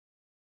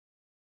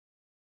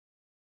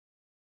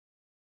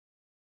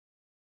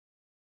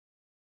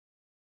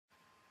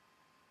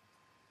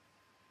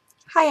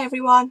Hi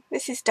everyone,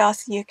 this is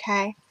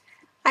DarcyUK.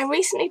 I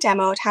recently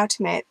demoed how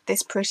to make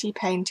this pretty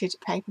painted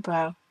paper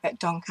bow at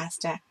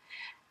Doncaster,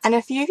 and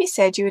a few of you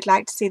said you would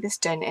like to see this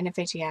done in a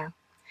video.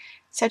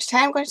 So today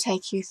I'm going to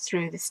take you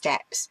through the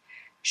steps,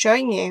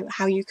 showing you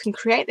how you can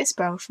create this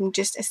bow from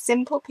just a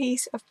simple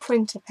piece of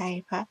printer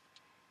paper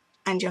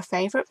and your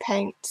favourite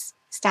paints,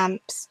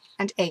 stamps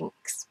and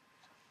inks,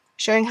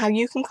 showing how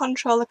you can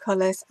control the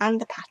colours and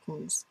the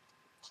patterns.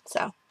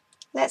 So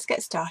let's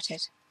get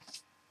started.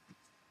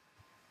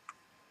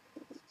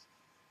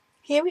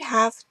 Here we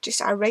have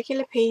just our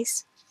regular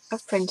piece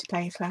of printer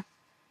paper,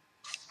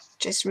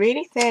 just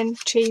really thin,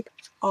 cheap,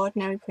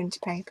 ordinary printer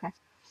paper.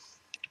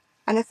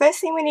 And the first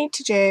thing we need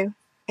to do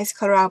is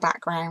colour our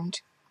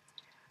background.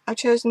 I've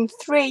chosen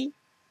 3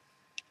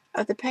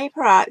 of the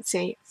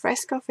PaperArtsy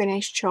Fresco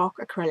Finish Chalk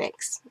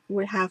Acrylics.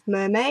 We have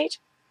Mermaid,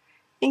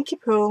 Inky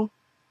Pool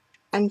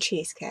and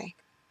Cheesecake.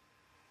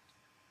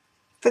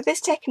 For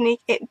this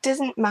technique it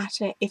doesn't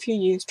matter if you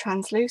use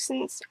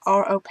translucents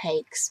or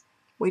opaques,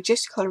 we're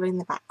just colouring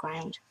the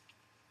background.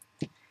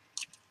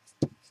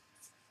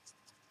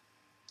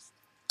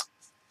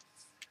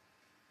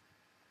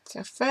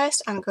 So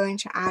first I'm going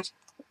to add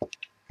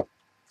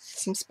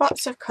some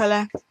spots of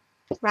colour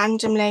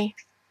randomly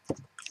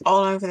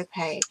all over the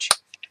page,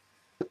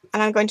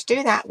 and I'm going to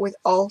do that with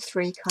all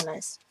 3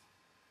 colours.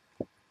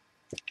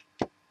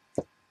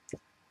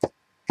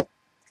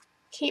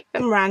 Keep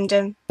them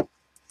random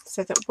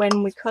so that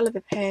when we colour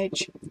the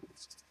page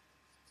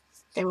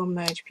they will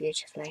merge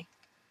beautifully.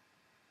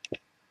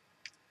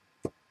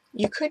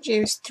 You could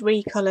use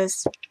 3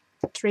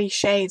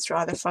 shades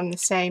rather from the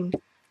same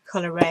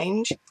colour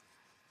range,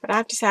 but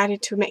I've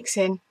decided to mix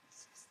in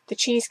the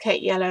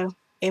cheesecake yellow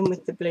in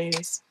with the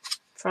blues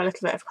for a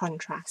little bit of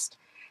contrast.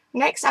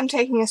 Next I'm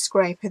taking a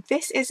scraper.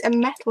 This is a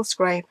metal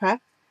scraper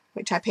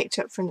which I picked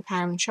up from the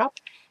pound shop.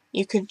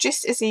 You could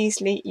just as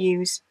easily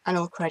use an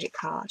old credit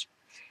card.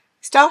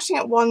 Starting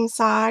at one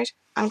side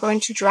I'm going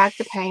to drag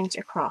the paint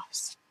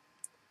across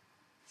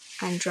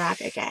and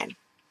drag again,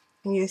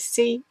 and you'll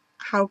see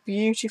how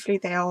beautifully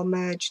they all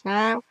merge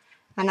now,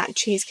 and that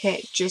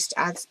cheesecake just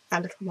adds a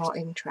little more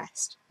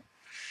interest.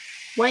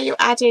 Where you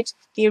added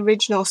the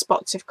original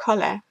spots of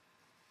colour,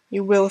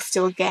 you will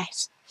still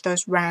get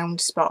those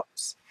round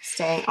spots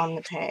staying on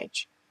the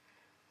page,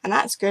 and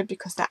that's good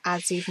because that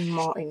adds even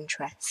more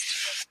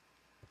interest.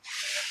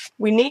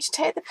 We need to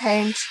take the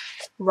paint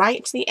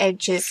right to the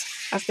edges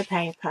of the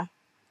paper,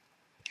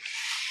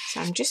 so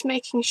I'm just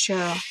making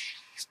sure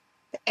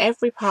that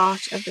every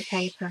part of the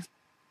paper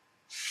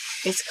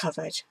is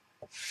covered.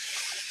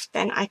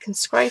 Then I can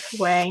scrape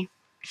away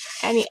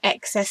any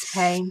excess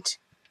paint,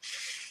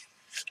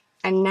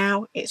 and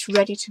now it's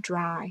ready to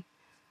dry.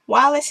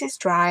 While this is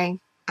drying,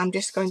 I'm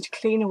just going to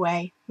clean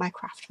away my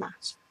craft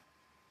mat.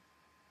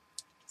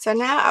 So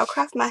now our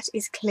craft mat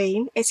is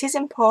clean. It is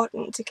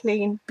important to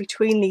clean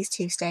between these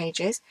 2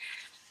 stages,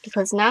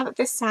 because now that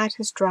this side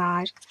has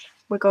dried,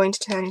 we're going to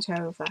turn it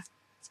over.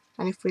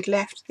 And if we'd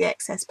left the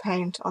excess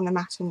paint on the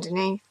mat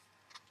underneath,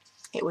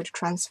 it would have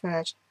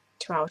transferred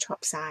to our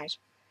top side.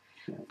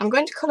 I'm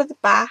going to colour the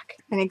back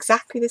in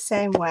exactly the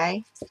same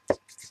way,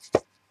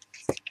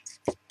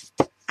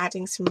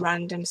 adding some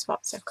random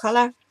spots of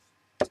colour,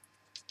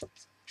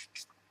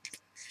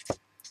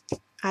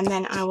 and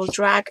then I will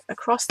drag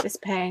across this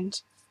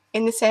paint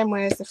in the same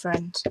way as the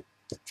front,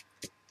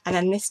 and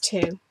then this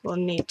too will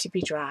need to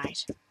be dried.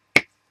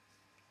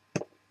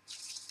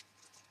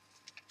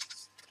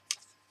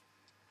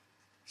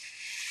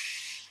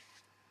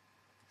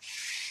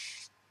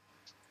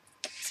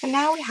 So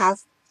now we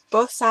have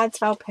both sides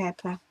of our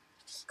paper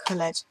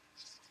coloured,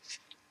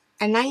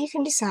 and now you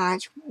can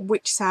decide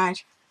which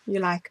side you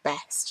like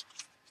best.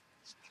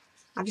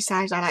 I've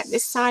decided I like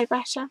this side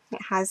better,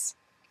 it has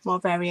more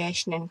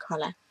variation in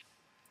colour.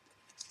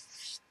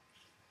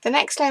 The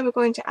next layer we're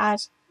going to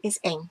add is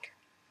ink.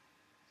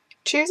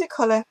 Choose a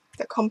colour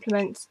that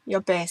complements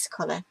your base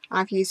colour.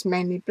 I've used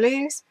mainly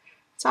blues,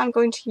 so I'm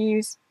going to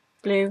use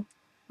blue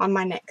on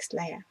my next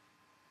layer.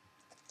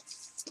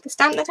 The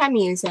stamp that I'm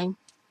using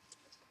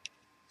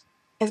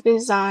has been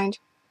designed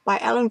by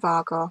Ellen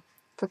Vargo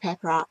for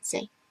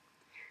PaperArtsy,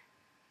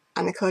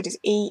 and the code is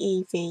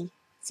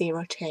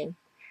EEV02.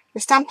 The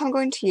stamp I'm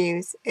going to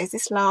use is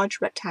this large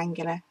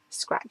rectangular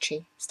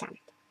scratchy stamp.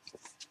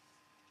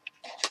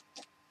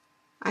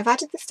 I've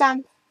added the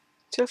stamp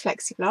to a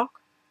flexi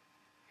block,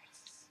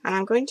 and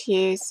I'm going to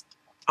use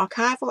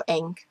archival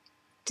ink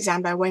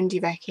designed by Wendy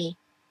Vecchi,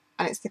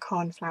 and it's the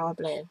cornflower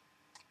blue.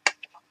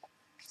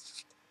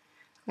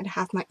 I'm going to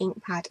have my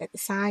ink pad at the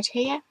side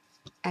here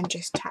and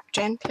just tap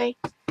gently.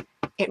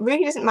 It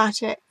really doesn't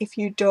matter if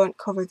you don't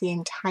cover the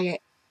entire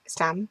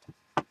stamp,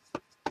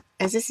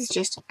 as this is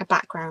just a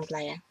background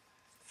layer.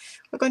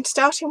 We're going to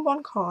start in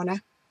one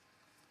corner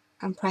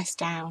and press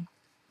down.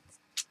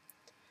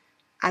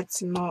 Add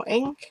some more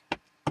ink,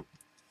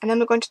 and then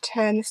we're going to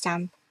turn the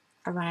stamp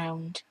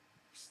around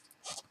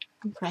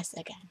and press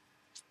again.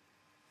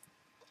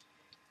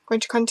 I'm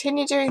going to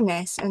continue doing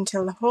this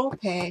until the whole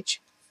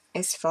page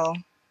is full.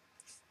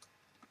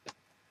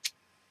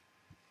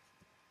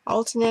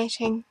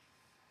 alternating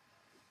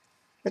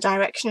the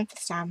direction of the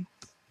stamp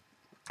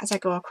as I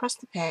go across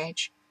the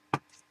page,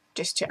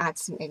 just to add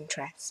some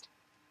interest.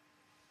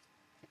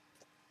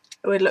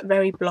 It would look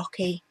very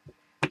blocky,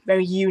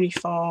 very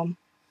uniform,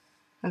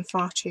 and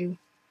far too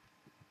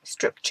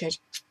structured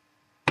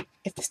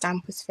if the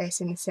stamp was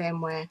facing the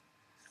same way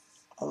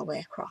all the way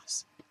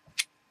across.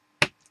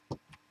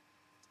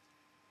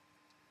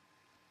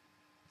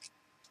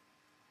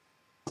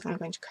 I'm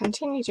going to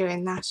continue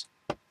doing that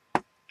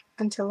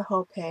until the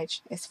whole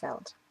page is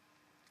filled.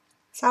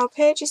 So our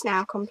page is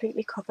now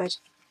completely covered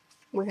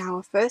with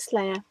our first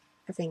layer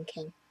of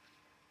inking.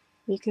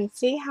 You can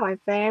see how I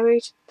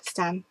varied the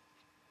stamp,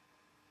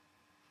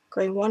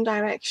 going one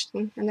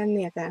direction and then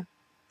the other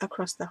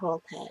across the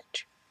whole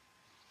page.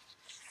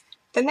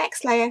 The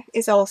next layer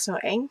is also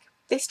ink.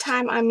 This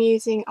time I'm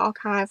using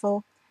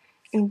Archival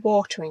in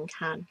watering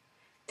can.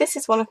 This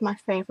is one of my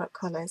favourite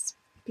colours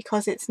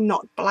because it's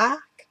not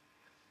black,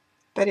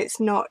 but it's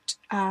not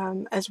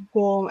as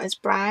warm as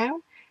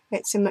brown.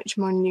 It's a much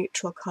more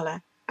neutral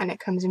colour and it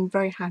comes in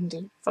very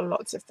handy for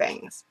lots of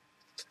things.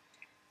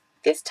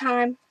 This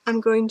time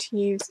I'm going to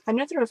use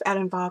another of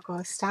Ellen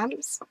Vargo's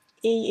stamps,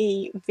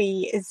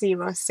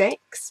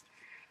 EEV06,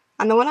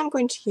 and the one I'm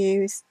going to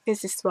use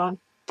is this one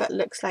that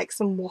looks like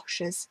some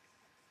washers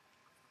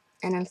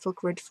in a little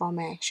grid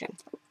formation.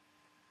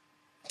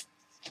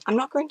 I'm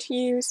not going to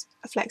use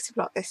a flexi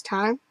block this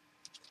time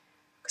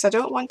because I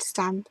don't want to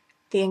stamp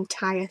the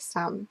entire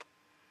stamp.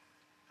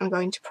 I'm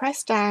going to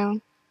press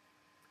down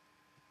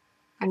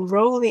and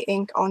roll the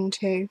ink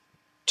onto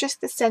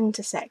just the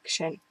centre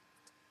section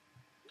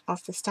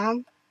of the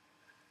stamp,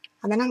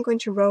 and then I'm going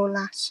to roll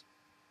that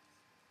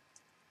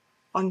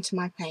onto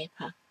my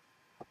paper.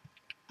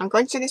 I'm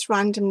going to do this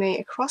randomly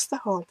across the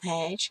whole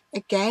page.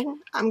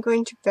 Again, I'm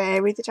going to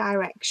vary the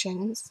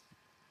directions,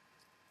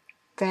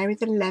 vary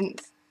the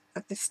length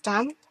of the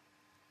stamp,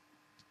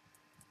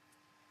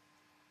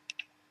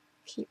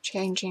 keep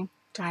changing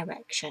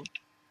direction.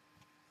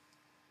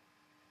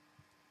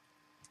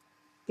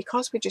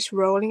 Because we're just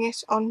rolling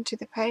it onto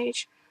the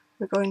page,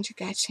 we're going to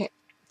get it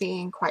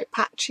being quite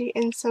patchy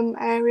in some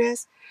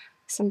areas.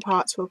 Some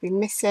parts will be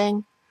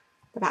missing,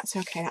 but that's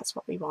okay, that's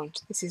what we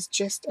want. This is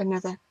just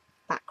another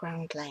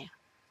background layer.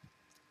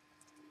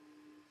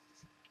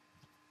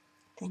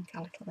 I think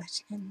a little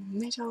bit in the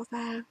middle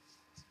there,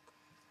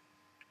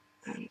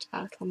 and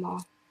a little more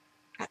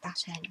at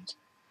that end.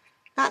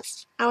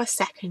 That's our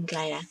second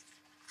layer.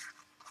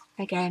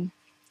 Again,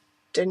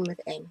 done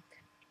with ink.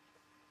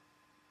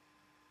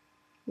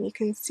 You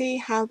can see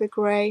how the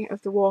grey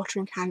of the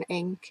watering can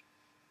ink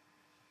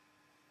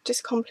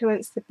just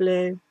complements the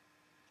blue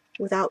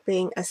without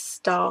being as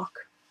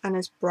stark and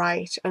as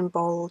bright and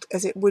bold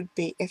as it would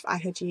be if I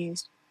had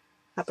used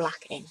a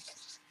black ink.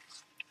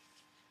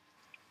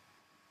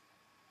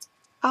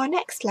 Our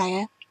next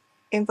layer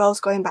involves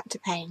going back to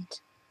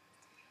paint.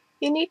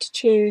 You need to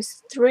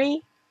choose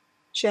 3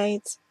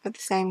 shades of the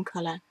same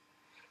colour.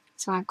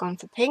 So I've gone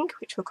for pink,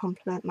 which will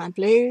complement my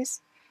blues,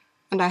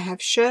 and I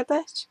have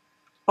sherbet,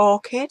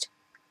 orchid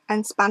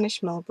and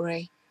Spanish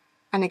mulberry,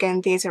 and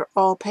again these are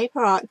all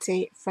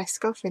PaperArtsy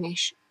Fresco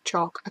finish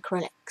chalk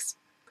acrylics.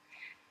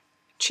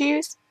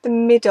 Choose the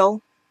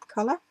middle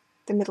colour,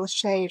 the middle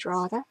shade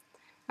rather,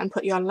 and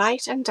put your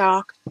light and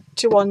dark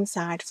to one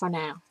side for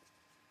now.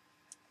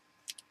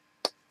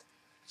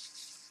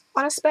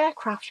 On a spare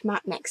craft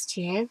mat next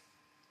to you,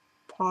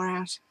 pour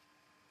out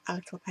a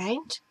little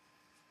paint.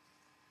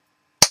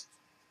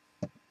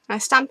 Now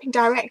stamping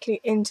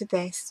directly into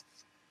this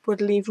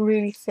would leave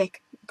really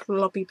thick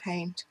globby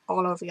paint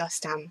all over your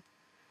stamp.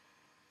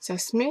 So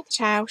smooth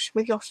it out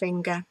with your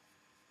finger,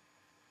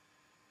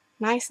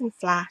 nice and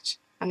flat,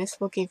 and this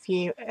will give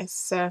you a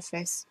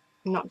surface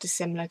not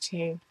dissimilar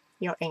to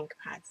your ink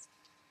pads.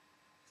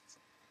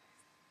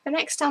 The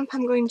next stamp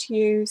I'm going to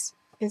use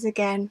is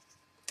again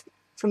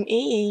from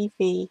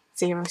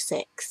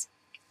EEV06,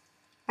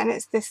 and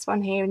it's this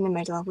one here in the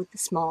middle with the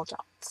small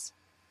dots.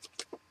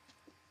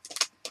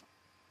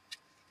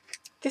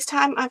 This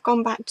time I've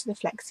gone back to the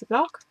flexi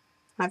block.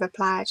 I've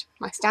applied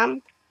my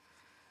stamp.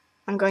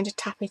 I'm going to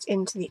tap it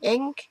into the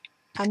ink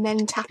and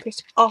then tap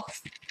it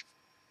off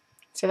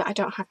so that I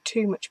don't have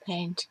too much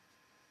paint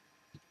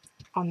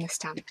on the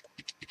stamp.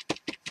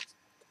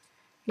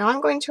 Now I'm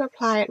going to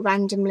apply it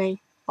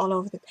randomly all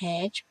over the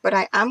page, but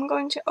I am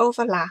going to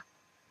overlap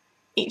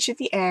each of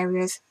the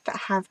areas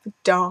that have the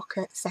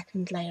darker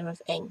second layer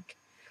of ink.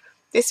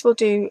 This will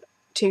do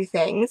 2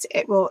 things.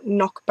 It will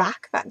knock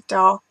back that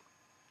dark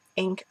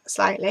ink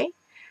slightly,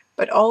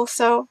 but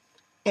also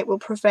it will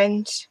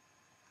prevent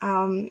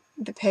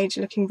the page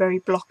looking very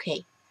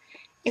blocky.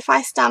 If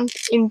I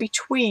stamped in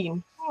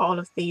between all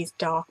of these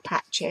dark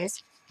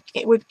patches,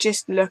 it would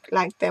just look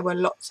like there were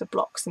lots of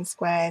blocks and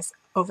squares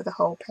over the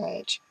whole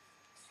page.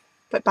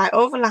 But by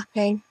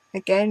overlapping,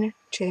 again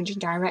changing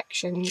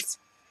directions,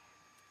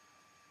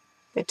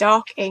 the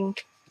dark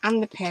ink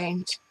and the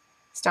paint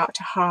start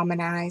to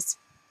harmonise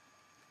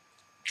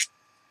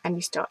and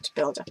you start to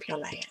build up your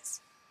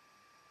layers.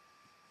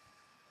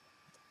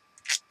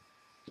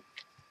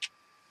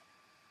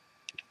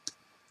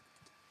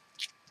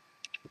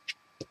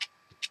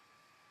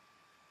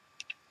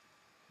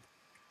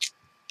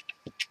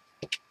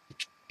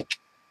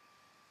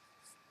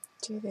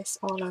 do this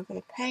all over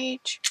the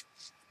page,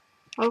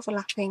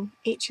 overlapping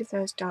each of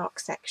those dark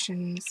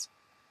sections.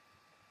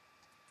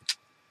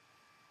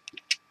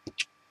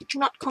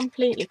 Not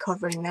completely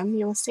covering them,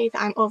 you'll see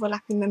that I'm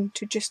overlapping them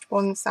to just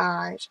one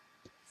side.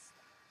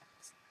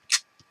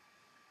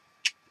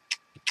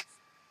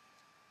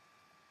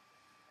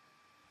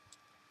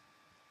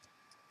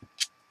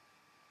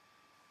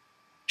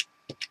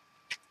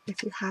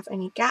 If you have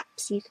any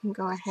gaps, you can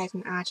go ahead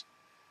and add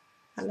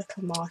a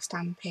little more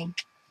stamping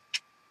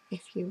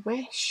if you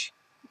wish,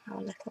 or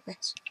a little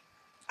bit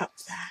up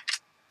there.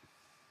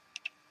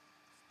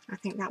 I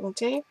think that will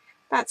do.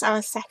 That's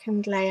our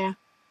second layer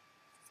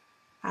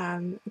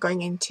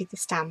going into the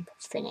stamp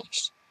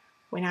finished.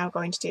 We're now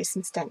going to do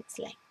some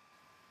stenciling.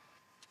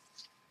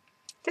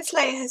 This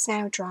layer has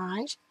now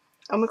dried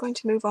and we're going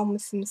to move on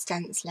with some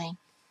stenciling.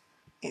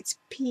 It's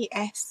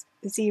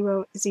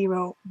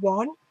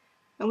PS001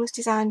 and was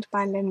designed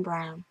by Lynn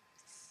Brown.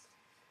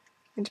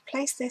 And to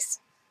place this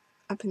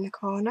up in the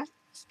corner,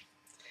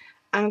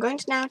 I'm going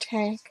to now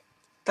take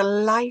the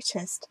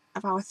lightest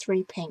of our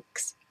three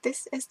pinks.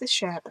 This is the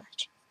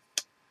sherbet.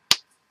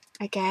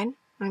 Again,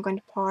 I'm going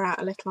to pour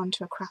out a little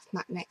onto a craft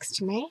mat next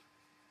to me.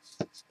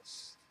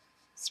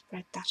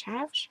 Spread that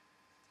out.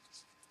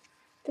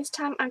 This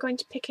time I'm going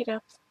to pick it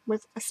up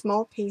with a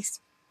small piece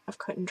of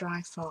cut and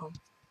dry foam.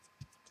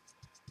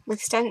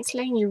 With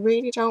stenciling, you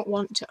really don't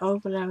want to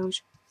overload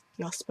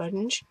your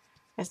sponge,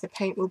 as the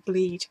paint will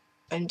bleed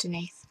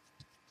underneath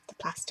the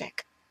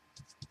plastic.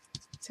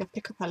 So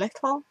pick up a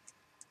little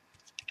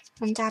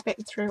and dab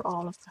it through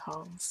all of the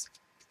holes.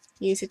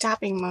 Use a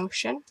dabbing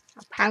motion,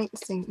 a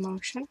pouncing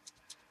motion,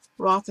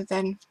 rather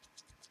than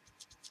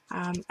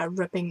a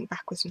rubbing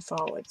backwards and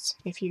forwards.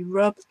 If you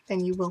rub,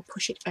 then you will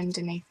push it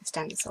underneath the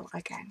stencil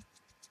again.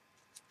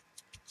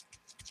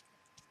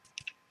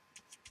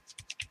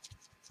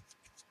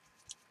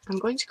 I'm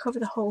going to cover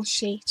the whole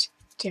sheet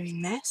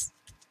doing this,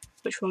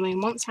 which will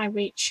mean once I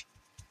reach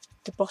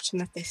the bottom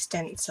of this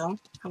stencil,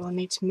 I will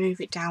need to move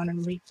it down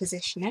and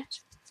reposition it,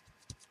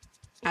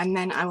 and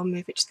then I will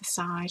move it to the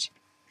side,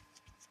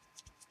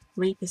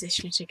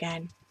 reposition it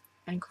again,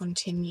 and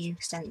continue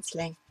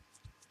stenciling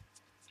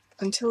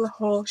until the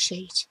whole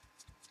sheet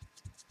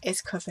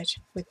is covered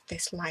with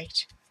this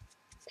light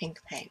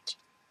pink paint.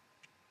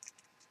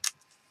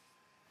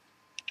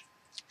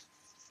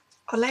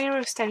 Our layer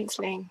of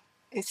stenciling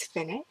is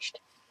finished,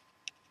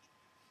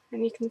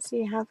 and you can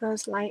see how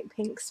those light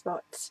pink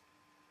spots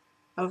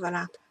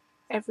overlap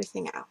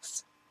everything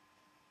else.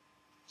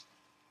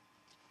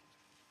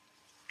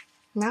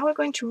 Now we're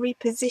going to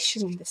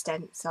reposition the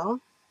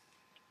stencil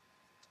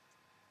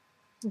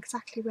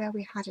exactly where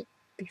we had it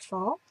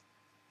before,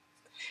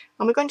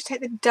 and we're going to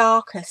take the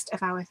darkest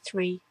of our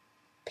three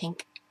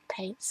pink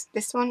paints.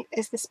 This one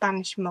is the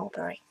Spanish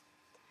Mulberry.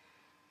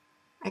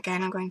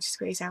 Again, I'm going to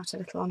squeeze out a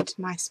little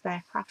onto my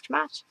spare craft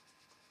mat.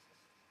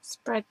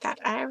 Spread that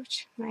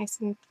out nice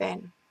and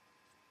thin.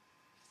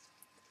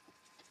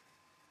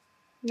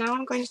 Now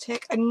I'm going to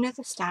take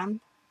another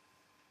stamp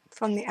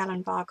from the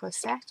Ellen Vargo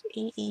set,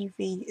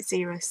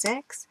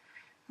 EEV06,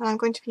 and I'm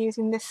going to be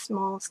using this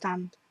small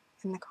stamp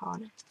in the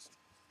corner.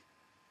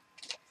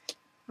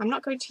 I'm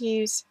not going to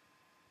use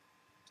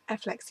a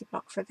flexi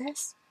block for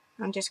this.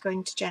 I'm just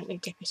going to gently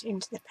dip it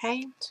into the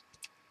paint,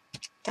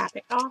 dab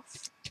it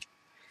off,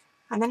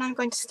 and then I'm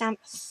going to stamp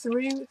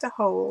through the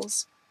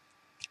holes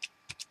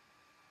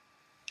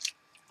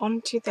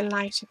onto the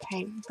lighter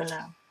paint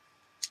below.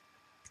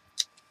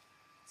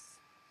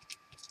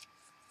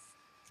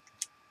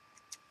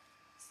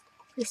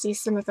 You see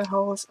some of the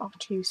holes are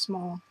too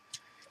small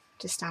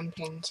to stamp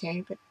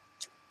into, but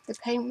the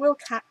paint will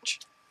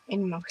catch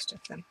in most of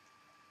them.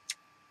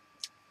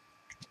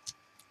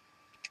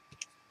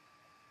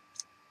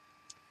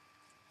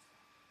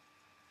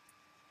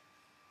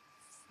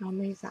 I'll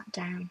move that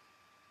down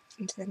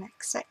into the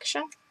next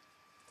section,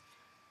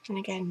 and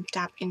again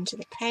dab into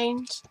the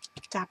paint,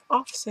 dab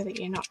off so that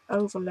you're not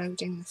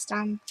overloading the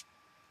stamp,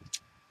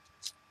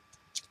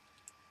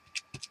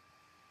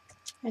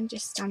 and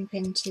just stamp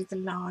into the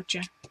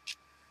larger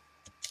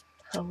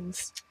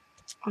holes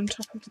on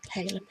top of the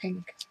paler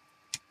pink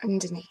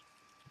underneath.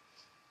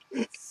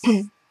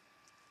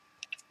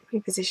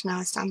 Reposition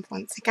our stamp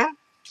once again.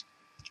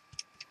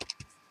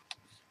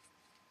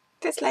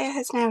 This layer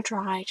has now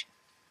dried,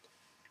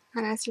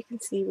 and as you can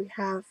see we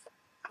have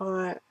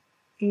our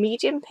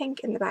medium pink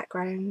in the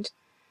background,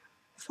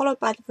 followed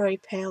by the very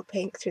pale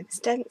pink through the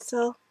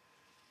stencil,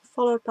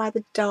 followed by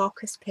the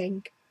darkest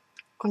pink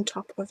on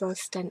top of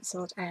those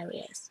stenciled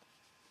areas.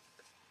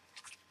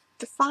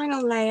 The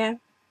final layer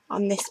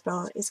on this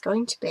bowl is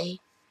going to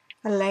be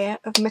a layer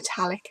of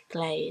metallic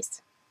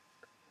glaze,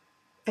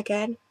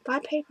 again by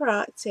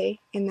PaperArtsy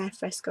in their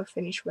Fresco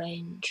finish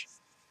range.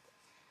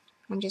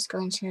 I'm just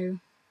going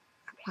to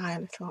apply a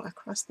little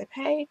across the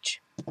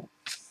page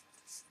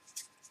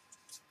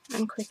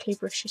and quickly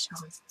brush it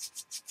on.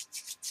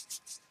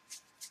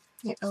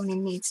 It only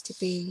needs to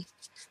be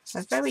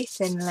a very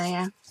thin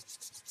layer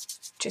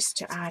just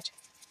to add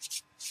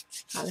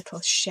a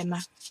little shimmer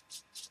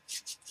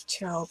to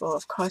into our bow.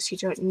 Of course, you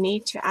don't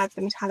need to add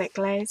the metallic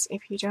glaze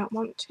if you don't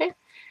want to.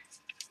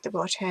 The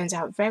bow turns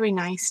out very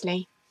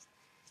nicely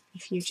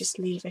if you just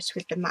leave it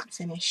with the matte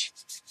finish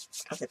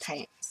of the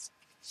paints.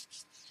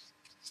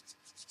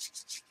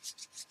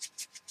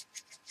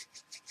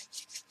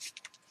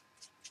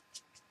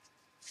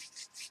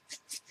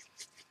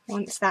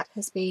 Once that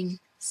has been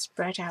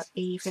spread out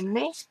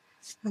evenly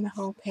and the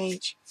whole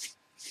page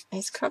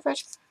is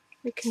covered,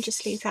 we can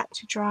just leave that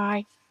to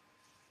dry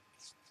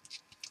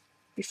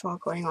before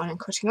going on and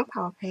cutting up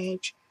our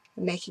page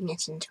and making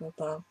it into a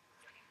bow.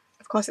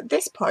 Of course, at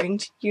this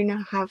point you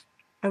now have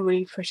a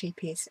really pretty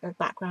piece of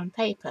background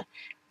paper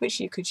which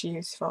you could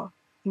use for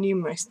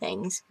numerous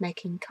things,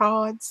 making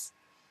cards,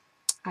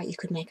 you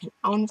could make an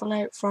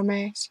envelope from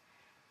it,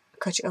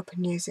 cut it up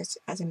and use it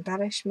as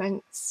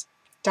embellishments,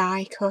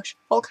 die cut,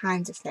 all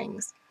kinds of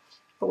things.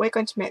 But we're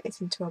going to make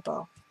this into a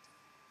bow.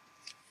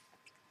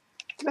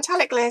 The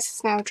metallic glaze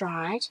is now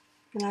dried,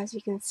 and as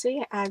you can see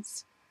it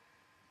adds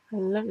a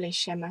lovely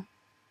shimmer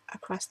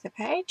across the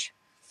page.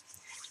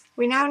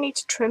 We now need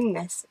to trim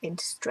this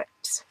into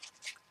strips,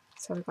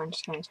 so we're going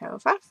to turn it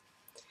over.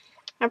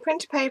 Now,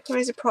 printer paper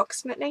is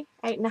approximately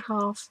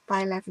 8.5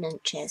 by 11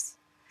 inches,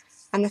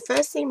 and the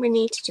first thing we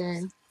need to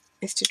do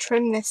is to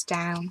trim this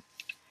down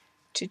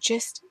to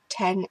just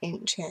 10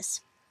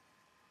 inches.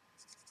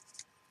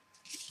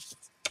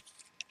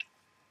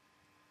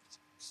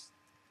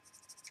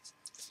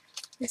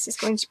 This is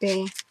going to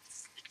be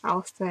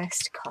our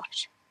first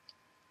cut.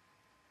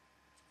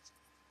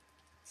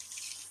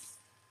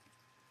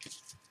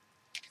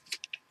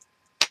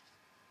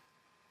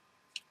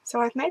 So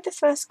I've made the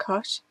first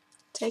cut,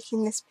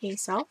 taking this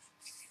piece off,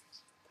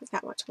 put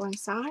that one to one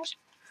side,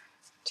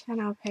 turn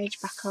our page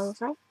back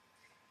over.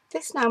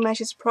 This now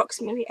measures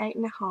approximately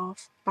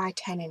 8.5 by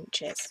 10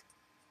 inches.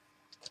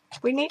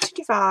 We need to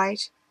divide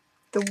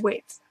the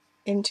width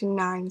into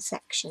 9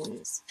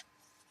 sections.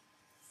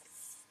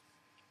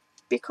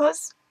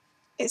 Because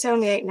it's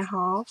only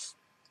 8.5,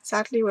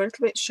 sadly we're a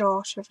little bit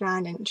short of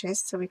 9 inches,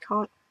 so we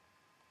can't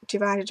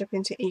divide it up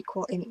into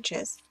equal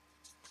inches.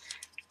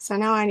 So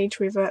now I need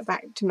to revert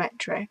back to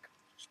metric,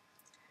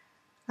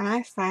 and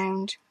I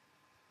found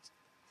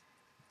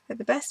that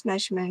the best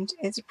measurement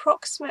is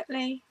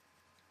approximately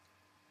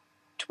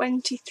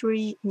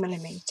 23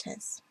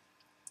 millimeters.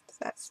 So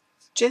that's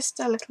just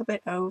a little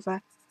bit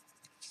over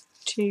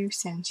 2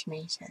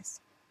 centimeters.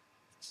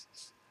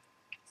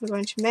 We're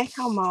going to make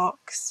our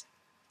marks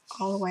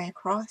all the way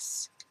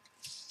across,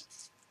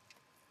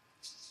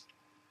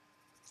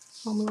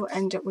 and we will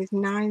end up with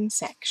 9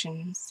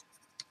 sections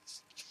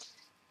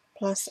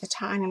plus a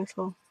tiny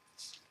little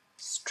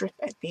strip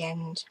at the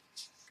end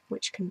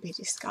which can be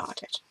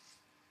discarded.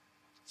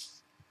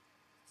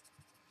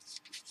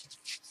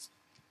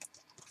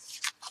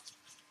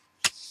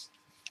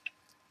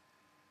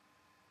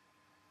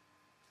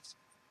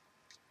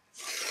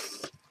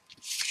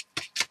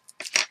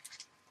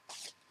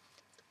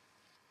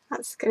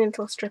 That skinny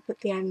little strip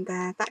at the end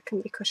there, that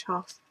can be cut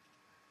off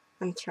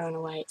and thrown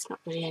away. It's not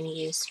really any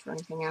use for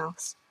anything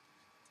else.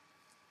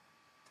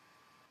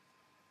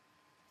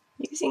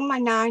 Using my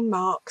 9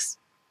 marks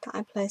that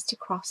I placed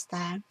across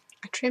there,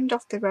 I trimmed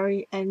off the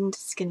very end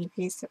skinny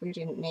piece that we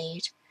didn't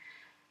need,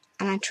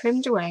 and I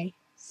trimmed away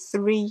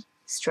 3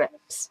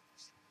 strips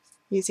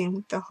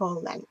using the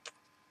whole length.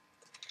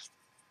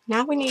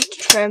 Now we need to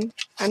trim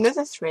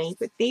another 3,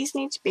 but these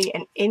need to be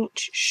an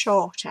inch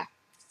shorter.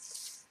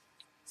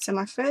 So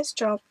my first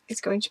job is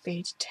going to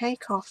be to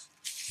take off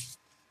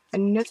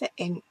another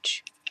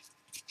inch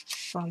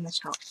from the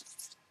top.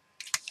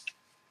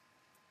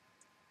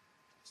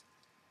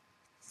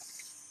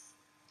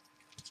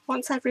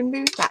 Once I've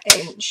removed that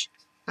inch,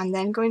 I'm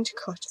then going to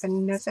cut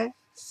another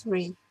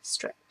 3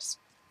 strips.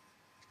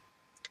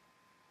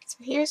 So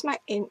here's my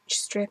inch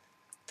strip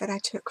that I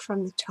took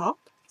from the top.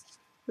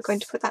 We're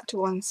going to put that to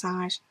one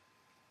side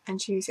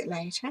and use it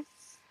later.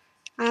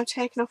 And I've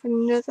taken off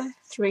another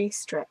 3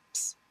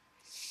 strips.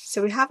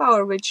 So we have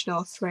our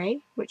original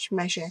 3, which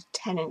measure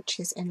 10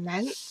 inches in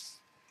length.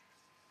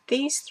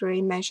 These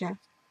 3 measure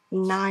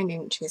 9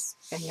 inches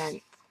in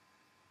length.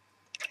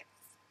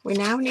 We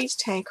now need to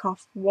take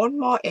off 1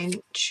 more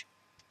inch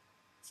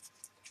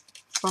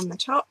from the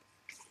top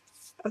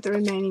of the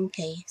remaining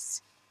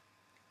piece.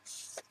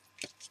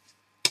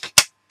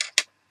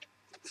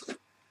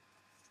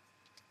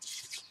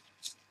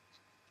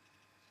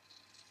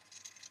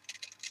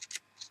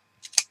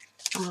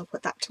 And we'll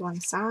put that to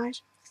one side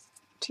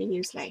to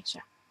use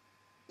later.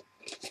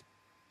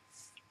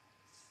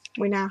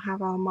 We now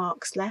have our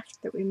marks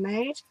left that we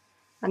made,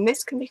 and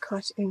this can be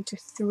cut into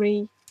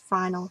 3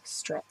 final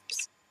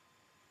strips.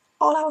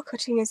 All our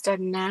cutting is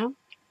done now.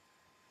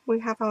 We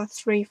have our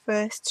 3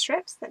 first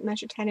strips that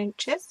measure 10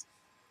 inches,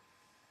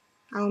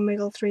 our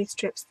middle 3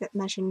 strips that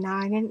measure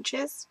 9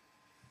 inches,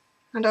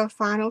 and our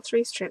final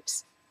 3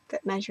 strips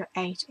that measure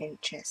 8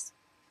 inches.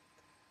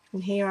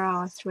 And here are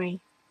our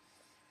 3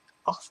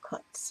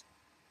 offcuts.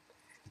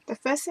 The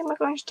first thing we're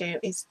going to do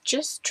is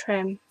just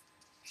trim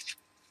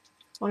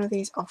one of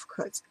these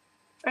offcuts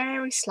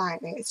very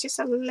slightly. It's just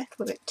a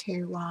little bit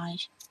too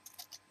wide.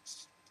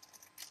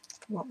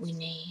 for what we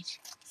need.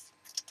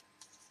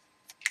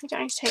 We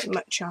don't need to take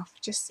much off,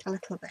 just a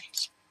little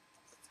bit.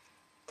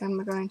 Then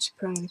we're going to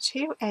bring the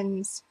two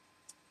ends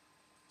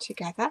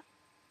together.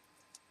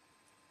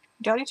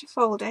 You don't need to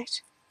fold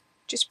it,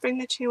 just bring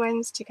the two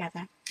ends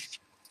together.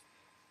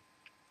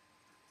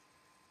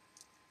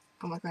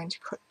 And we're going to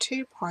cut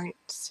 2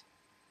 points.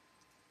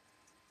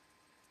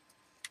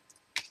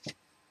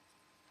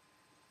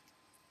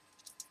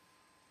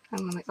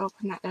 And when we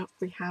open that up,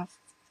 we have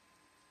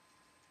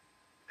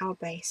our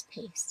base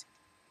piece.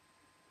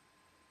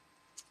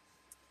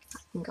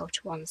 That can go to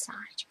one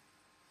side.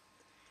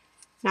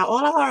 Now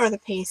all of our other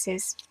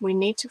pieces we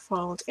need to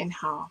fold in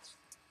half.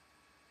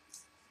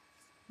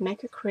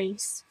 Make a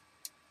crease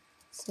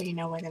so you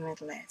know where the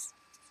middle is.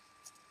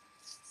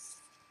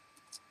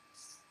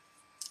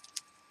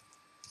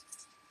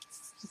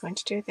 We're going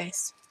to do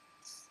this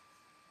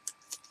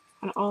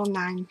on all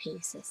 9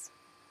 pieces.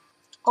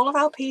 All of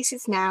our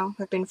pieces now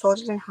have been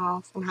folded in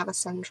half and have a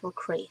central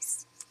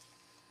crease.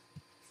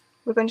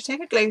 We're going to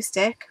take a glue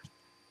stick,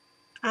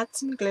 add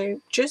some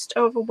glue just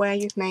over where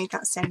you've made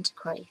that centre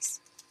crease.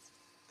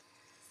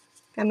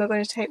 Then we're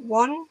going to take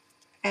one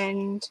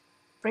end,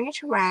 bring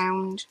it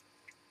around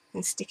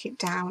and stick it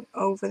down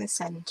over the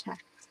centre,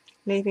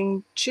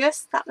 leaving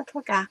just that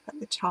little gap at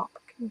the top.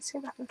 Can you see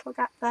that little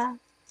gap there?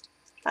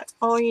 That's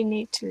all you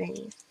need to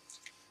leave.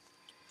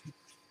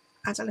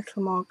 Add a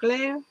little more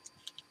glue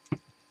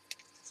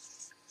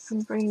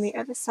and bring the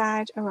other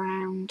side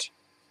around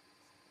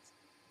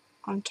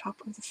on top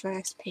of the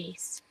first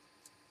piece,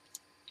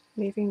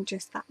 leaving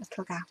just that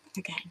little gap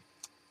again.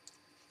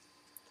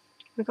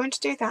 We're going to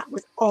do that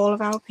with all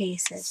of our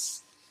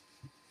pieces.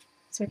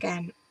 So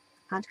again,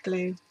 add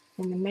glue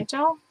in the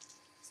middle,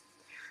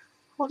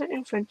 hold it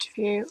in front of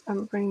you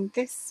and bring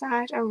this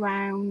side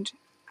around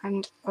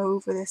and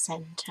over the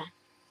centre.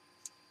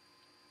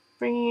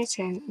 Bringing it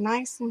in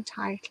nice and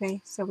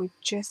tightly so we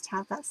just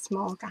have that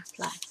small gap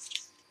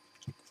left.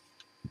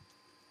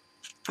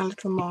 A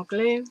little more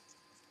glue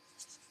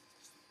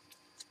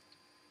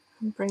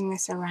and bring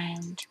this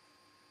around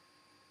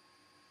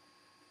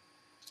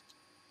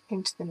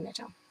into the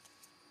middle.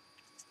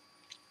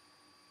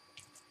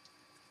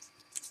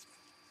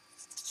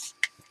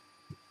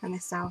 And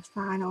this is our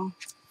final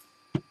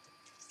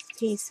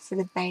piece for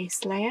the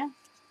base layer,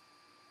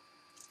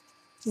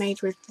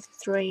 made with the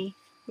 3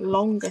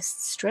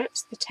 longest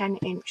strips, the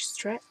 10-inch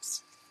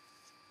strips.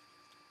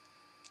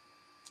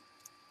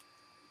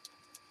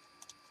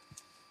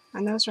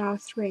 And those are our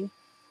 3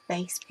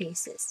 base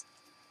pieces.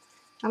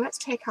 Now let's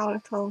take our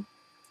little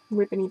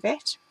ribbony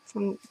bit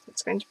from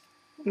that's going to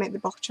make the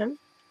bottom,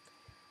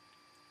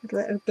 with a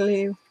little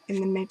glue in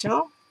the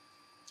middle,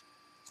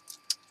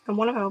 and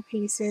one of our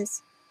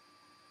pieces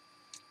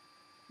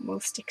will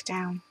stick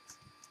down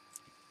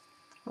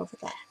over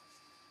there.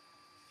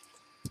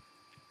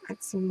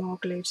 Add some more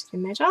glue to the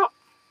middle,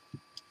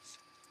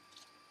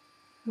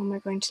 and we're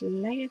going to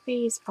layer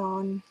these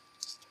on.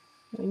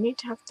 We need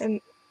to have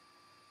them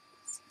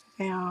so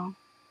they are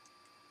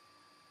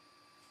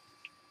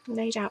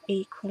laid out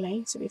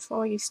equally, so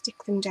before you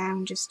stick them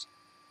down just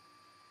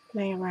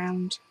play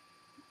around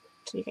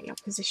till you get your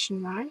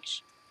position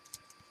right.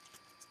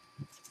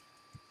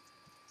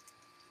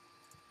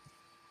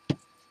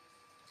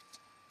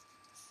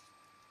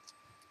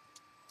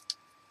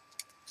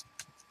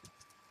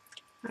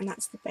 And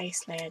that's the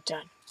base layer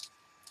done.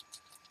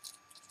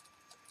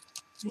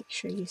 Make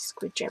sure you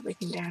squidge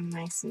everything down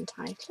nice and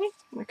tightly.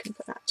 We can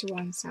put that to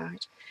one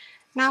side.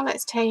 Now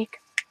let's take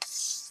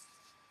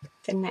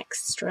the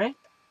next strip.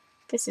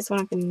 This is one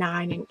of the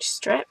 9-inch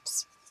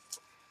strips.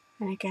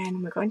 And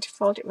again, we're going to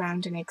fold it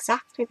round in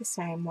exactly the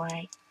same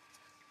way,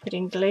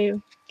 putting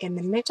glue in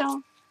the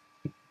middle,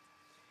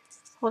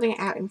 holding it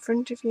out in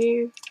front of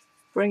you,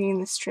 bringing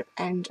the strip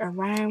end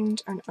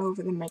around and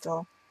over the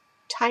middle,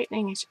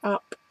 tightening it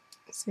up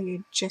so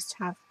you just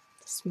have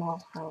the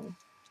small hole.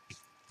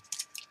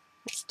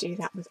 Let's do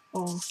that with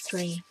all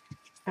 3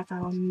 of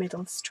our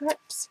middle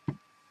strips.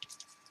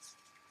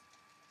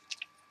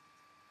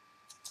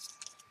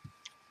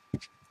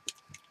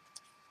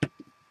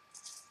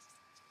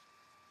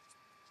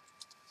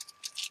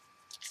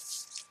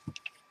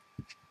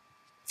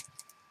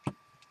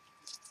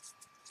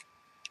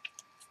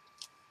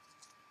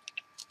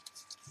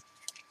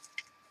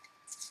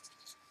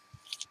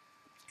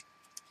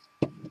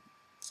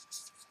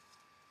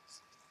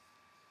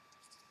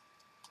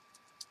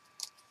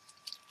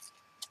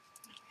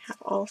 Have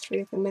all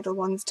 3 of the middle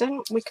ones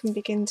done, we can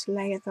begin to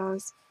layer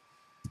those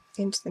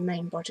into the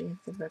main body of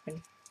the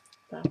ribbon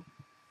bow.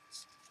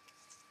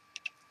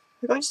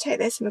 We're going to take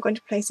this and we're going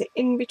to place it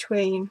in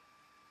between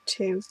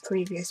 2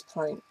 previous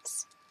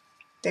points.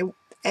 The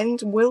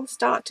end will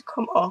start to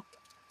come up,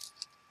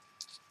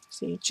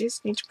 so you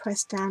just need to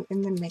press down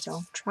in the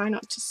middle. Try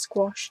not to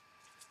squash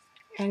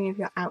any of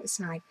your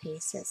outside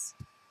pieces.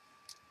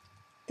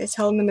 This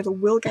hole in the middle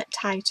will get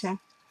tighter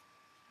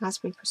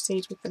as we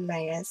proceed with the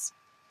layers.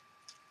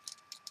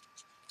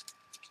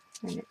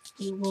 And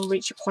you will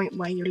reach a point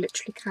where you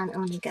literally can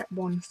only get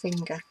one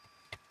finger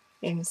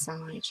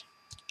inside.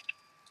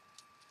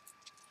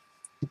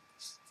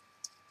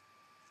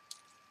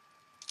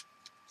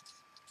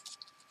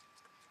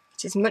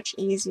 It is much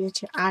easier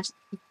to add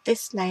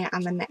this layer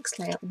and the next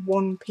layer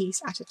one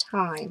piece at a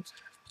time,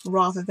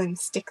 rather than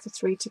stick the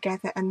 3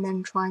 together and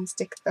then try and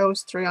stick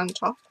those 3 on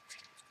top.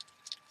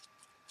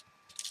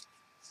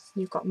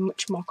 You've got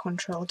much more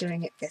control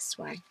doing it this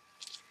way.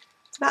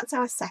 So that's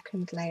our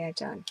second layer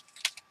done.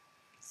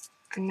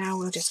 And now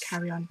we'll just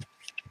carry on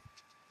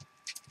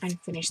and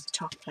finish the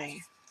top layer.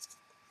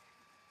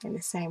 In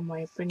the same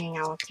way, bringing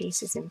our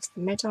pieces into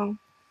the middle,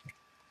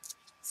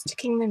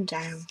 sticking them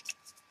down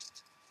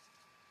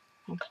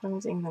and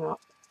closing them up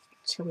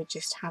till we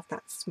just have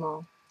that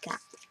small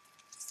gap.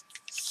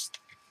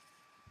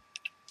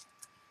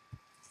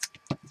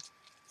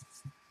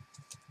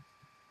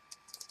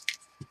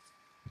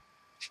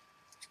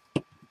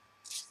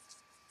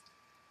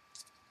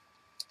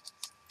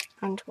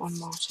 And one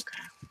more to go.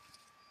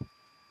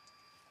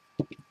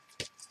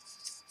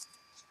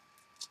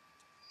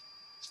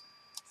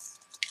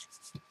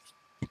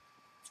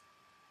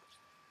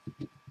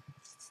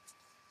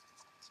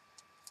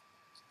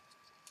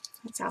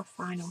 That's our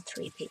final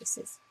 3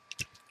 pieces.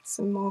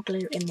 Some more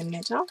glue in the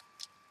middle.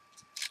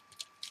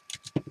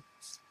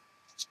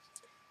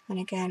 And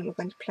again, we're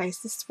going to place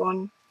this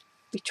one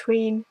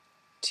between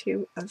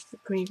 2 of the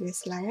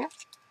previous layer.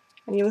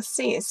 And you will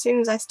see as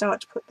soon as I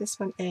start to put this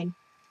one in,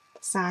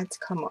 the sides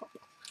come up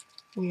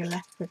and you're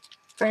left with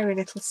very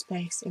little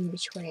space in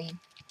between.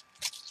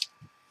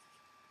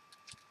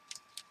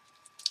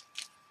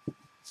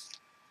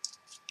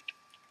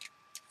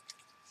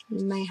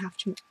 You may have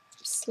to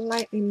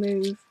slightly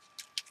move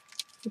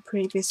the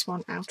previous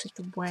one out of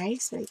the way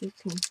so that you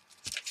can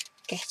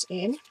get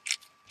in.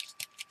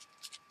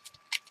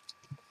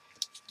 I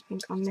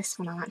think on this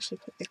one I'll actually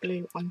put the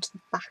glue onto the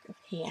back of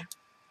here.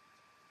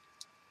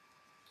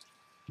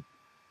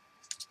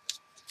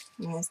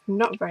 And there's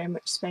not very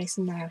much space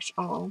in there at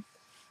all,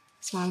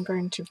 so I'm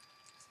going to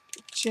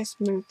just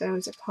move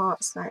those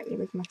apart slightly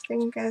with my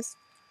fingers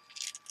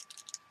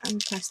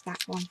and press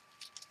that one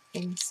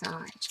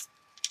inside.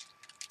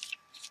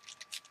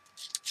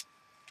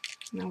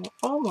 Now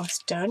we're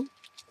almost done,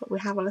 but we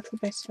have a little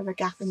bit of a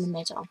gap in the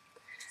middle.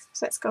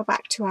 So let's go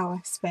back to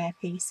our spare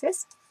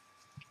pieces.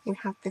 We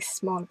have this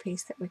smaller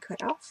piece that we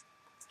cut off.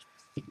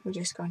 We're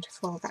just going to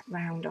fold that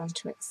round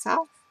onto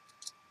itself.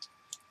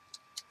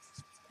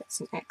 Put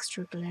some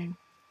extra glue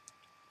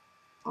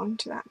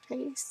onto that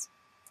piece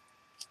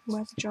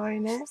where the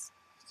join is.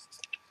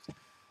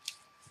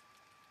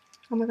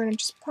 And we're going to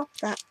just pop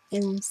that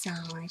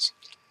inside.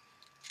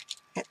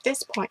 At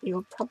this point you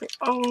will probably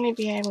only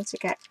be able to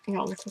get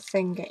your little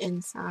finger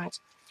inside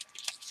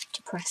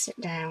to press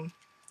it down.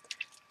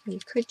 You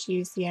could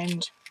use the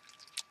end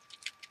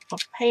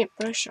of a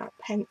paintbrush or a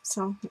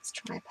pencil. Let's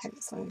try a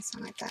pencil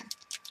inside there.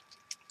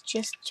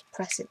 Just to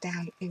press it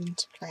down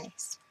into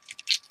place.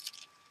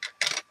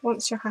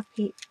 Once you're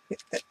happy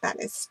that that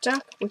is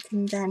stuck, we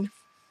can then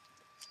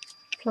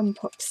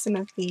plump up some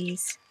of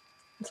these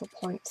little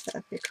points that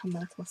have become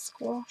a little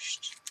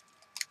squashed.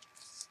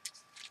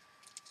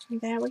 And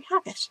there we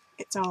have it,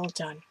 it's all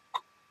done.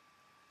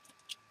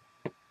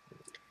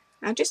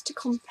 Now just to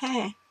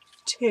compare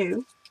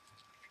to,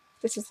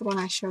 this is the one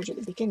I showed you at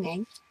the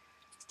beginning,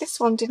 this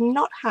one did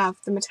not have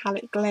the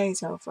metallic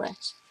glaze over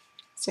it,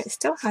 so it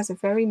still has a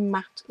very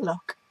matte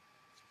look,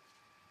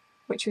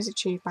 which was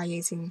achieved by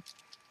using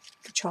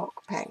the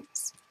chalk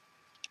paints.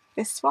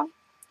 This one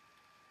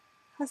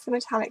has the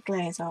metallic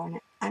glaze on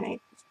it, and it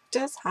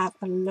does have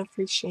a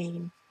lovely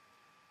sheen,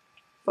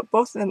 but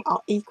both of them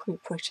are equally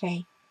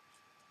pretty.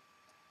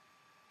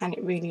 And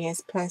it really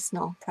is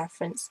personal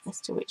preference as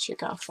to which you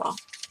go for.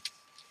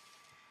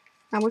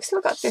 Now we've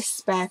still got this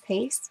spare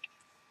piece.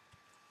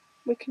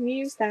 We can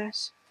use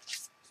that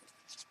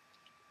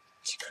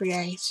to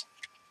create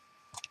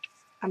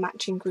a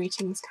matching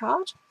greetings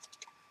card.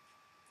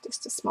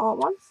 Just a small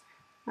one.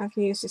 I've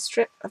used a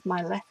strip of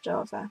my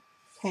leftover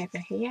paper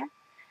here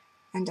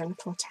and a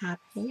little tab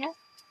here.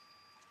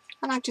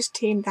 And I've just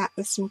teamed that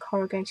with some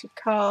corrugated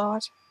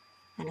card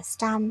and a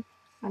stamp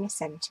and a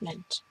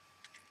sentiment.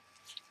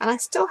 And I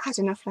still had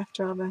enough left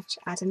over to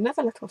add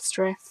another little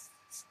strip,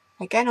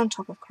 again on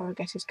top of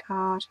corrugated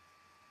card,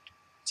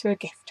 to a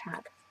gift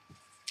tag.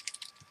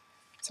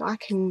 So I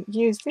can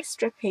use this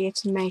strip here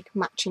to make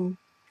matching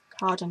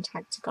card and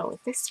tag to go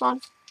with this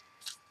one.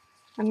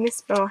 And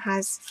this bow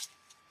has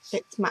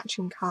its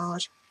matching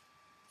card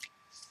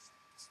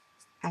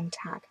and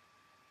tag.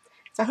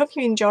 So I hope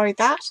you enjoyed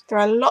that. There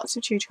are lots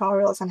of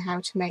tutorials on how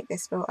to make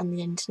this bow on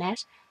the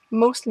internet,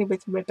 mostly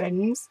with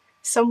ribbons,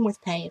 some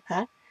with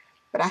paper.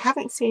 But I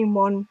haven't seen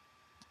one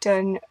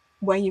done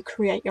where you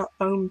create your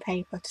own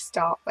paper to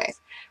start with.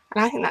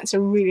 And I think that's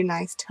a really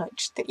nice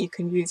touch, that you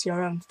can use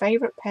your own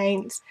favourite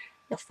paints,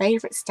 your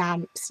favourite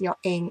stamps, your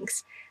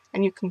inks,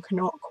 and you can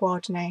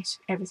coordinate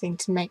everything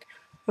to make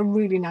a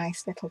really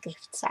nice little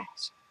gift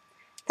set.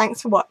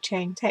 Thanks for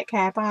watching. Take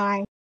care.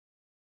 Bye.